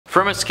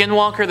From a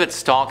skinwalker that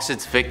stalks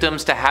its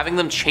victims to having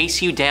them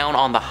chase you down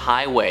on the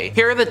highway,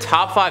 here are the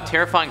top 5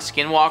 terrifying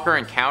skinwalker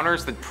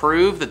encounters that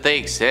prove that they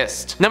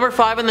exist. Number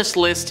 5 on this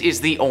list is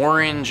the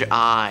orange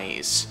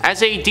eyes.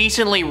 As a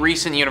decently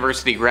recent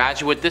university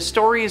graduate, this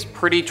story is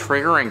pretty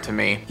triggering to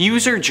me.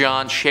 User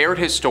John shared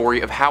his story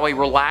of how a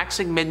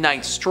relaxing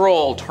midnight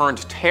stroll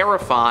turned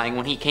terrifying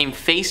when he came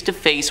face to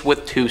face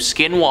with 2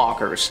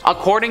 skinwalkers.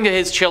 According to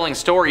his chilling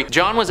story,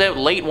 John was out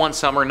late one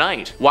summer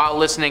night. While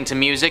listening to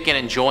music and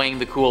enjoying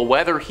the cool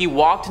weather, he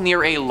walked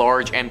near a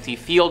large empty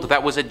field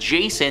that was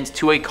adjacent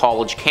to a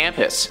college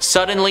campus.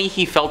 Suddenly,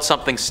 he felt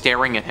something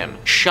staring at him.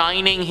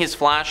 Shining his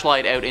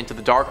flashlight out into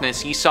the darkness,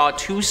 he saw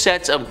 2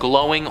 sets of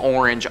glowing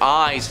orange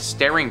eyes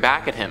staring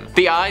back at him.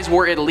 The eyes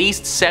were at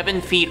least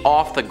 7 feet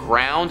off the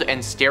ground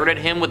and stared at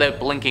him without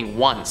blinking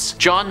once.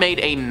 John made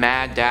a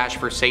mad dash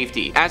for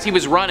safety. As he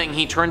was running,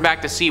 he turned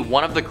back to see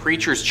one of the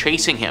creatures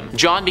chasing him.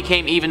 John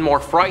became even more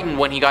frightened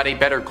when he got a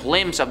better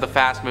glimpse of the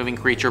fast-moving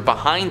creature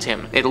behind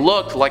him. It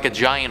looked like a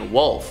giant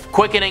wolf.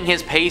 Quickening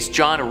his pace,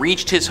 John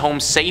reached his home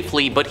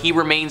safely, but he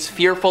remains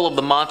fearful of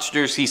the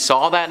monsters he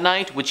saw that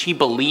night, which he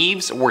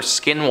believes were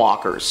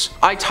skinwalkers.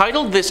 I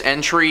titled this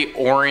entry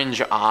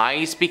Orange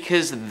Eyes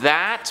because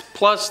that,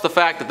 plus the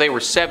fact that they were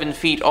 7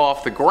 feet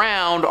off the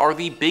ground, are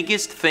the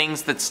biggest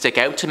things that stick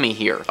out to me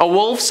here. A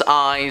wolf's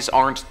eyes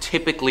aren't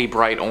typically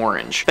bright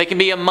orange. They can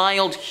be a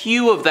mild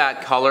hue of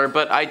that color,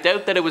 but I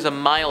doubt that it was a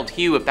mild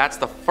hue if that's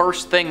the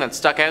first thing that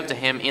stuck out to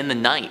him in the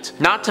night.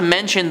 Not to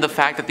mention the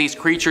fact that these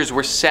creatures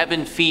were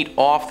 7 feet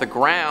off the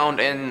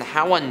ground and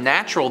how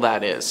unnatural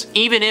that is.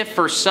 Even if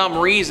for some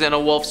reason a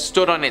wolf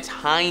stood on its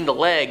hind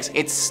legs,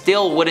 it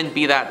still wouldn't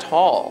be that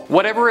tall.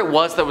 Whatever it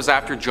was that was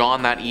after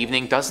John that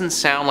evening doesn't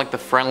sound like the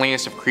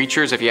friendliest of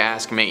creatures if you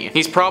ask me.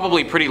 He's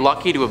probably pretty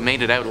lucky to have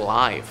made it out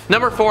alive.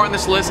 Number 4 on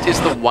this list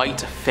is the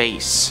white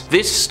face.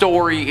 This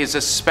story is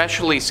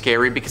especially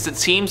scary because it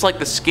seems like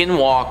the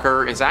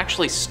skinwalker is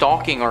actually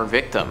stalking our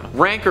victim.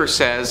 Ranker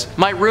says,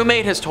 "My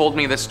roommate has told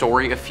me this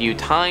story a few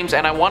times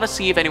and I want to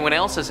see if anyone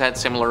else has had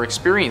similar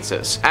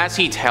experiences. As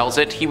he tells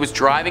it, he was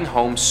driving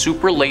home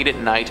super late at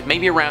night,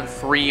 maybe around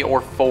 3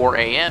 or 4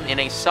 a.m. in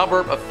a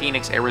suburb of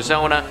Phoenix,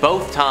 Arizona,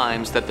 both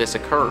times that this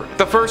occurred.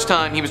 The first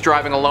time he was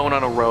driving alone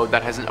on a road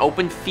that has an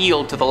open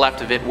field to the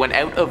left of it when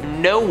out of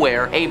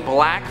nowhere a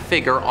black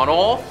figure on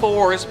all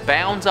 4s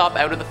bounds up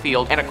out of the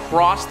field and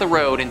across the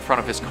road in front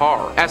of his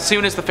car. As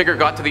soon as the figure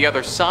got to the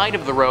other side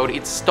of the road,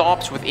 it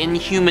stops with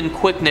inhuman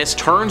quickness,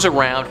 turns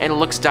around, and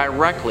looks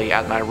directly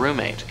at my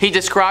roommate. He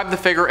described the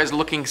figure as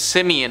looking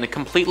simian,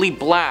 completely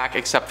black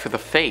except for the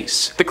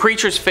face. The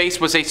creature's face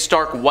was a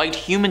stark white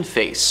human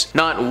face.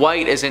 Not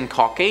white as in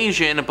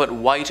Caucasian, but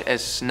white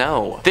as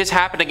snow. This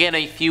happened again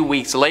a few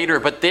weeks later,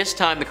 but this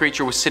time the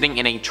creature was sitting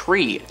in a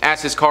tree.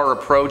 As his car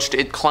approached,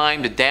 it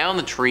climbed down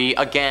the tree,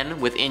 again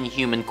with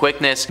inhuman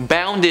quickness,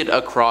 bounded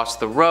across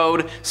the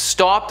road,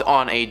 stopped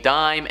on a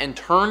dime, and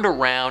turned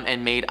around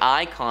and made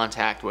eye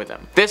contact with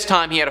him. This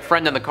time he had a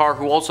friend in the car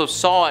who also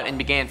saw it and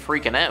began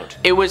freaking out.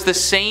 It was the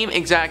same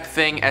exact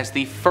thing as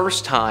the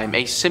first time,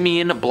 a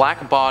simian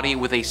black body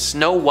with a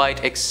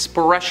snow-white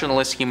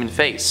expressionless human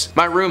face.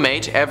 My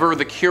roommate, ever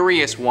the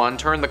curious one,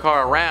 turned the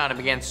car around and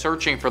began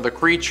searching for the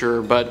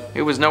creature, but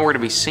it was nowhere to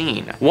be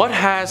seen. What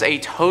has a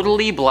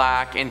totally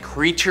black and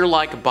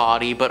creature-like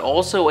body but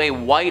also a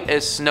white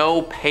as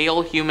snow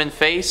pale human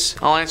face?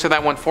 I'll answer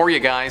that one for you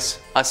guys.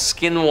 A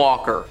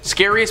skinwalker.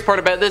 Scariest part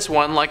about this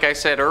one, like I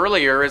said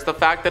earlier, is the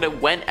fact that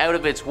it went out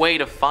of its way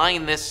to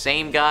find this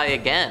same guy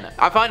again.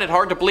 I find it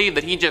hard to believe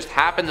that he just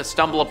happened to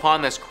stumble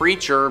upon this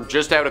creature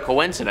just out of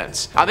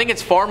coincidence. I think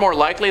it's far more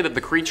likely that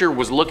the creature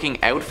was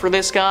looking out for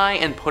this guy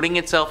and putting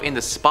itself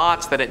into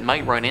spots that it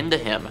might run into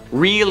him.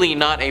 Really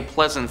not a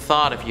pleasant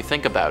thought if you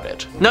think about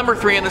it. Number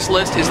 3 on this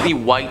list is the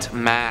white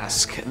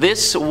mask.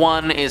 This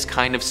one is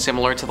kind of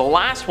similar to the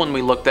last one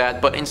we looked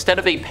at, but instead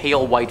of a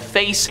pale white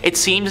face, it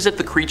seemed as if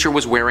the creature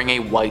was wearing a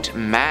white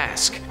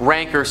mask.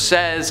 Ranker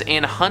says,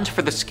 in Hunt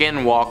for the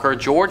Skinwalker,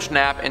 George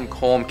Knapp and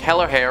Colm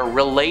Kelleher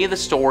relay the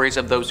stories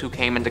of those who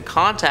came into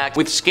contact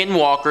with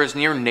skinwalkers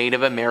near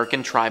Native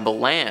American tribal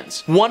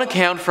lands. One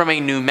account from a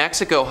New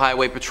Mexico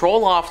highway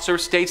patrol officer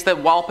states that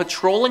while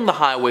patrolling the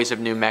highways of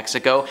New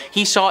Mexico,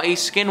 he saw a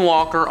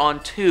skinwalker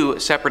on 2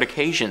 separate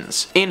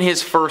occasions. In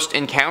his first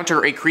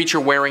encounter, a creature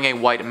wearing a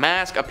white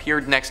mask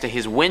appeared next to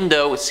his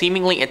window,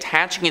 seemingly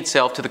attaching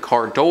itself to the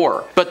car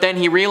door. But then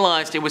he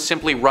realized it was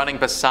simply running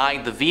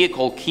beside the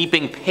vehicle,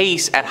 keeping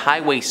pace at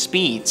highway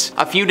speeds.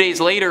 A few days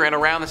later and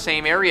around the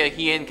same area,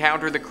 he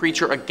encountered the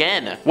creature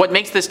again. What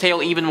makes this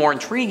tale even more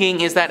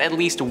intriguing is that at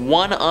least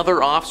one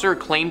other officer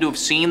claimed to have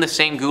seen the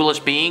same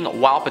ghoulish being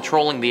while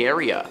patrolling the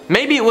area.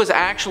 Maybe it was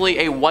actually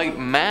a white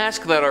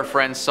mask that our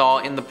friend saw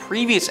in the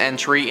previous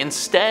entry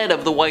instead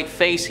of the white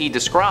face he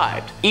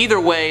described.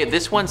 Either way,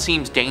 this one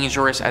seems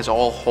dangerous as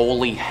all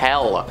holy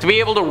hell. To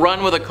be able to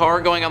run with a car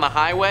going on the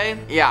highway?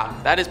 Yeah,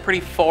 that is pretty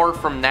far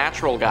from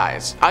natural,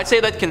 guys. I'd say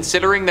that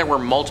considering there were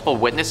multiple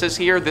witnesses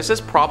here, this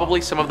is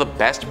probably some of the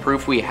best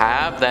proof we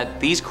have that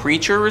these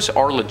creatures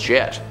are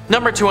legit.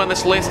 Number 2 on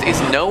this list is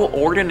No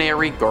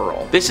Ordinary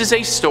Girl. This is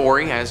a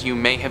story, as you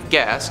may have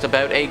guessed,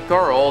 about a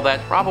girl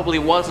that probably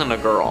wasn't a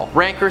girl.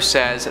 Ranker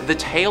says the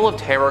tale of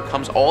terror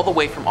comes all the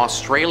way from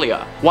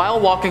Australia.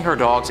 While walking her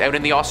dogs out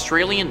in the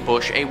Australian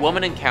bush, a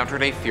woman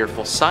encountered a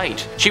fearful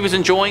sight. She was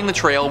enjoying the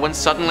trail when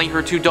suddenly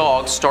her 2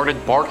 dogs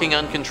started barking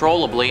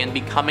uncontrollably and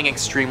becoming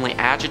extremely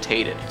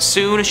agitated.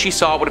 Soon she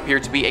saw what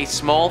appeared to be a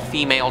small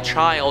female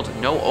child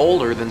no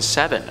older than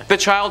 7. The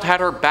child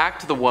had her back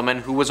to the woman,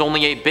 who was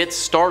only a bit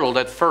startled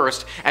at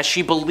first as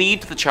she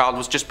believed the child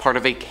was just part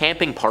of a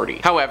camping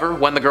party. However,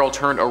 when the girl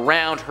turned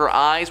around, her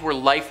eyes were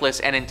lifeless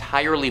and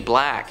entirely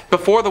black.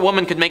 Before the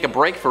woman could make a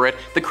break for it,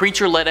 the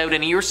creature let out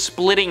an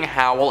ear-splitting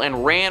howl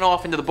and ran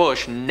off into the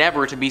bush,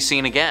 never to be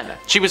seen again.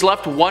 She was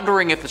left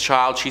wondering if the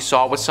child she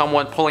saw was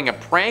someone pulling a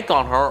prank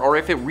on her or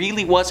if it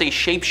really was a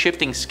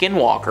shape-shifting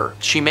skinwalker.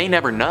 She may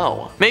never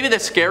know. Maybe the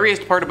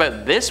scariest part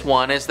about this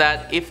one is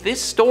that if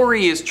this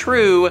story is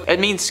true, it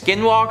means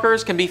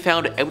skinwalkers can be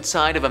found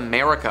outside of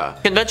America.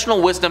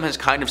 Conventional wisdom has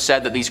kind of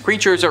said that these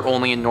creatures are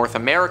only in North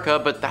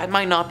America, but that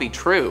might not be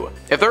true.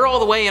 If they're all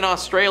the way in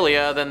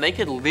Australia, then they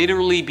could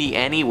literally be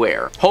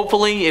anywhere.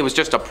 Hopefully it was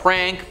just a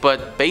prank,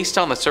 but based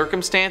on the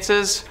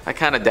circumstances, I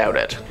kinda doubt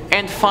it.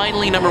 And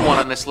finally, number 1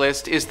 on this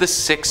list is the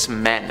 6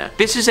 Men.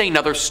 This is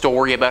another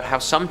story about how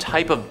some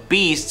type of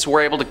beasts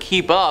were able to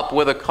keep up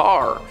with a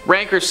car.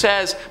 Ranker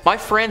says, my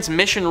friend's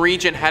mission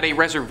region had a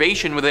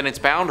reservation within its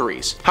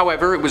boundaries.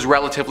 However, it was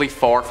relatively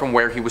far from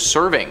where he was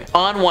serving.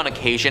 On one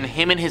occasion,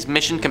 him and his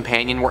mission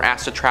companion were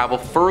asked to travel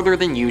further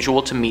than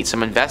usual to meet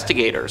some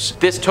investigators.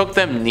 This took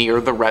them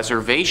near the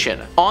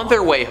reservation. On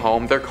their way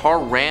home, their car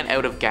ran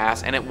out of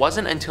gas, and it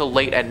wasn't until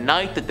late at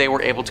night that they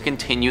were able to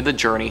continue the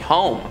journey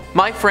home.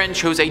 My friend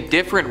chose a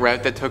different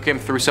route that took him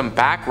through some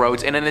back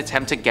roads in an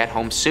attempt to get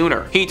home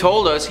sooner. He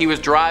told us he was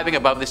driving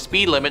above the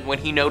speed limit when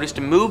he noticed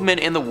movement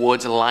in the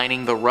woods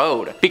lining the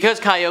road. Because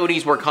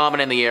coyotes were common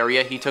in the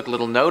area, he took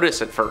little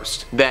notice at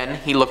first. Then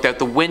he looked out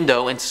the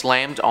window and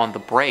slammed on the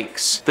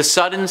brakes. The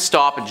sudden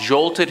stop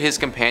jolted his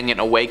companion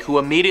awake, who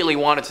immediately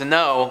wanted to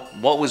know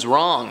what was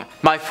wrong.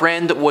 My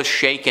friend was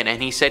shaken,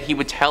 and he said he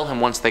would tell him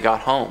once they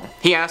got home.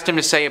 He asked him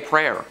to say a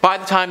prayer. By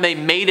the time they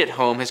made it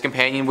home, his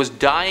companion was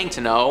dying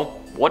to know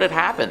what had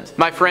happened.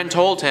 My friend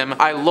told him,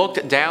 I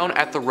looked down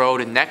at the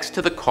road next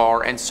to the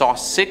car and saw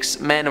 6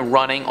 men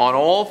running on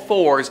all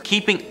 4s,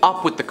 keeping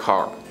up with the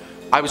car.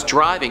 I was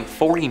driving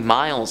 40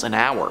 miles an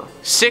hour.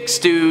 6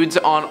 dudes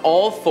on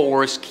all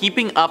 4s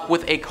keeping up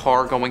with a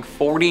car going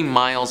 40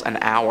 miles an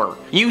hour.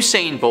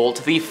 Usain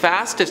Bolt, the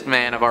fastest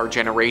man of our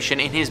generation,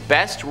 in his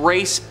best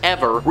race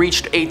ever,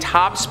 reached a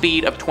top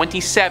speed of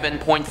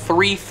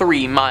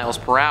 27.33 miles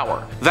per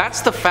hour.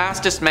 That's the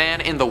fastest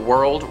man in the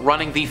world,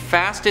 running the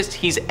fastest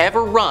he's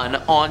ever run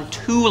on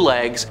 2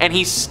 legs, and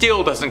he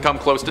still doesn't come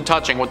close to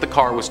touching what the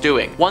car was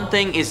doing. One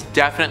thing is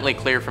definitely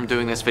clear from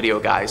doing this video,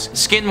 guys.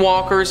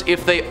 Skinwalkers,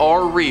 if they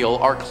are real,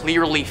 are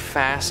clearly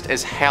fast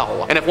as hell.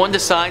 And if one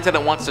decides that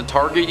it wants to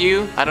target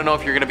you, I don't know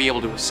if you're going to be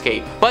able to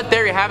escape. But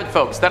there you have it,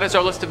 folks. That is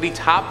our list of the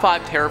top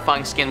 5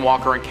 terrifying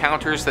skinwalker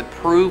encounters that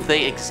prove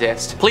they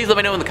exist. Please let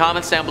me know in the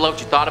comments down below what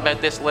you thought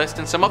about this list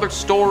and some other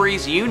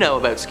stories you know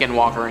about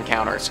skinwalker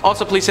encounters.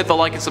 Also, please hit the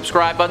like and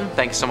subscribe button.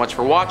 Thanks so much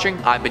for watching.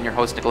 I've been your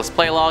host, Nicholas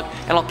Playlog,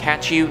 and I'll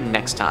catch you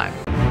next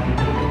time.